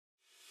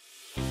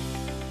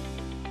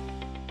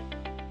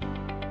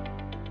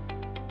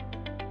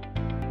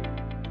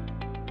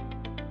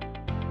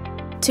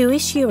To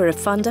issue a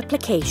refund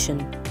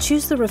application,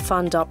 choose the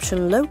refund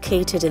option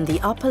located in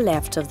the upper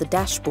left of the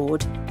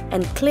dashboard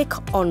and click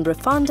on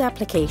Refund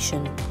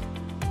Application.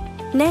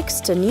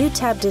 Next, a new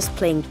tab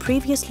displaying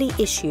previously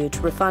issued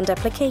refund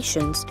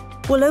applications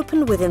will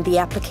open within the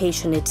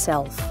application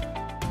itself.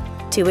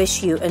 To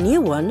issue a new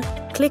one,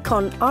 click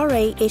on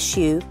RA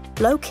Issue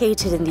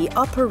located in the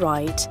upper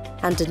right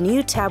and a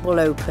new tab will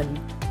open,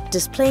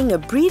 displaying a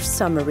brief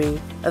summary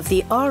of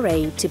the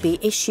RA to be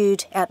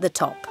issued at the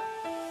top,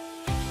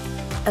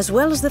 as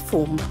well as the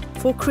form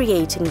for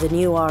creating the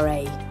new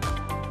RA.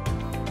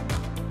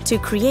 To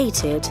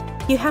create it,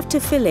 you have to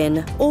fill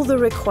in all the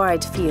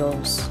required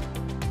fields.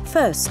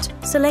 First,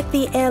 select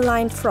the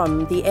airline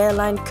from the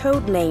Airline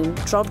Code Name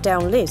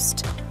drop-down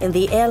list in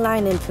the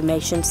Airline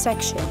Information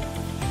section.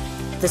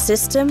 The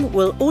system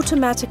will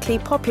automatically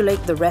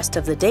populate the rest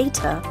of the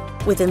data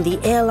within the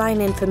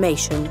airline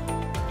information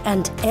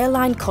and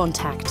airline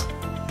contact.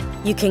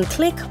 You can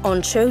click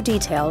on Show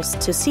Details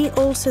to see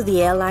also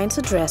the airline's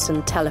address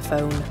and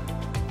telephone.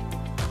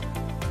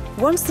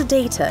 Once the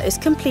data is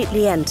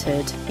completely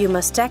entered, you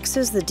must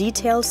access the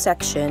Details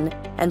section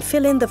and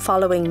fill in the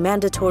following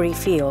mandatory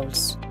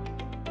fields: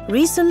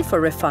 Reason for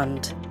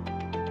refund,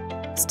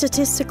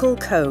 Statistical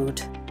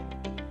code,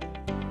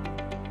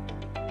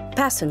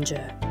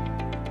 Passenger,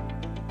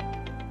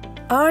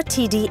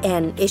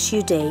 RTDN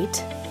issue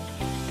date,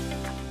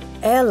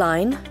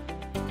 Airline,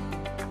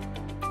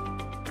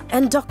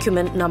 and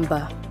document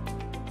number.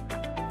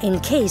 In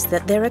case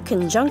that there are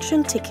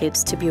conjunction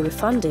tickets to be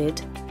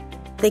refunded,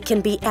 they can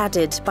be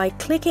added by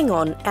clicking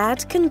on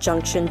Add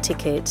Conjunction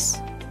Tickets.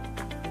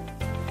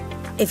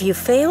 If you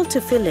fail to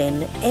fill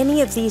in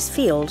any of these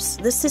fields,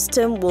 the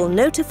system will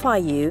notify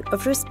you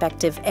of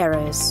respective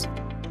errors.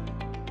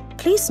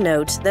 Please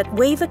note that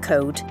waiver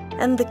code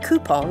and the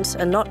coupons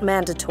are not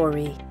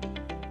mandatory.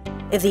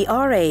 If the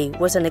RA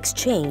was an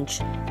exchange,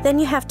 then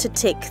you have to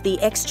tick the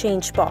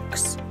exchange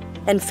box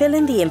and fill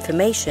in the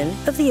information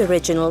of the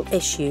original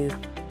issue.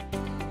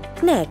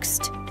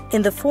 Next,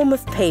 in the Form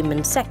of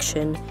Payment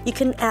section, you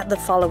can add the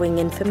following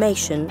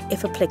information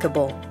if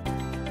applicable: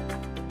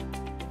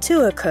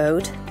 tour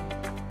code,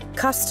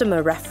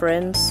 customer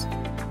reference,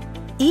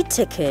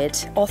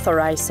 e-ticket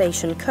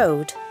authorization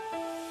code,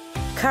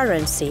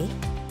 currency,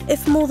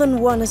 if more than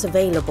one is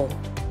available.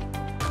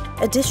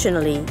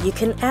 Additionally, you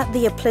can add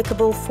the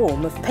applicable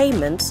form of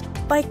payment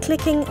by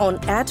clicking on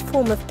Add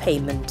Form of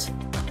Payment,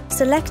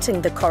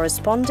 selecting the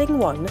corresponding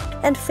one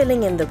and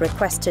filling in the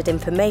requested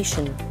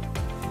information.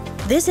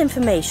 This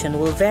information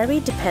will vary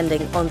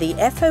depending on the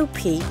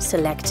FOP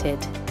selected.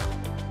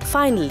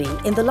 Finally,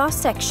 in the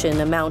last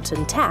section, Amount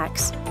and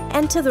Tax,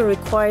 enter the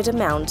required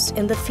amounts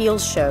in the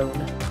fields shown.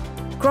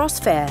 Gross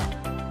fare,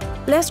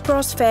 less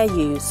gross fare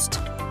used.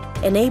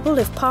 Enable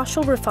if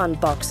partial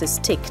refund box is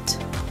ticked.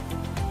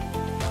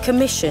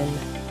 Commission,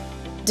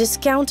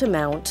 discount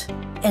amount.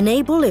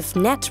 Enable if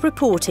net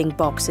reporting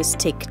box is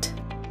ticked.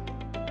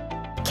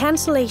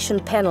 Cancellation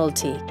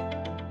penalty,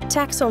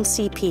 tax on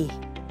CP,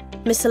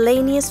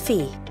 miscellaneous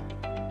fee,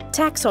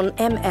 tax on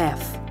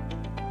MF,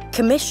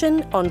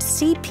 commission on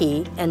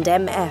CP and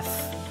MF,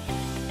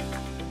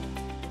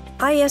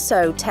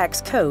 ISO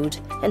tax code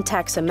and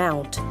tax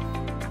amount.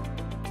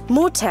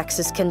 More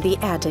taxes can be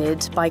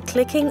added by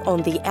clicking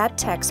on the Add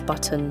Tax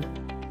button.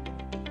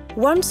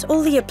 Once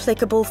all the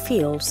applicable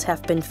fields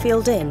have been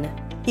filled in,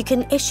 you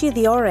can issue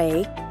the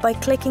RA by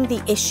clicking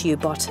the Issue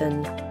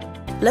button,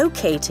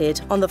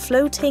 located on the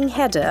floating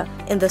header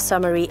in the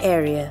summary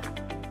area.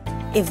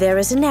 If there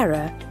is an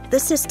error, the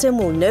system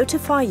will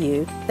notify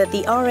you that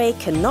the RA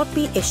cannot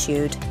be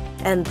issued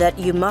and that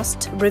you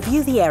must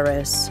review the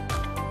errors.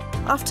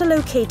 After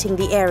locating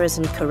the errors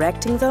and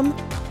correcting them,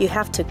 you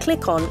have to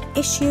click on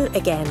Issue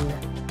again.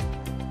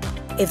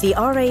 If the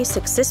RA is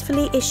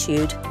successfully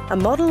issued, a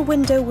model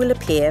window will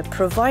appear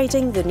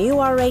providing the new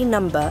RA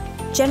number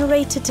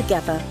generated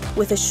together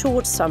with a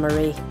short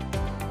summary.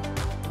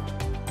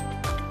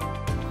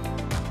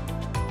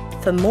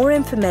 For more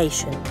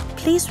information,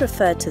 please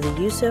refer to the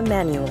user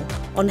manual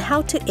on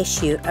how to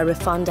issue a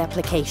refund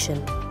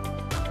application.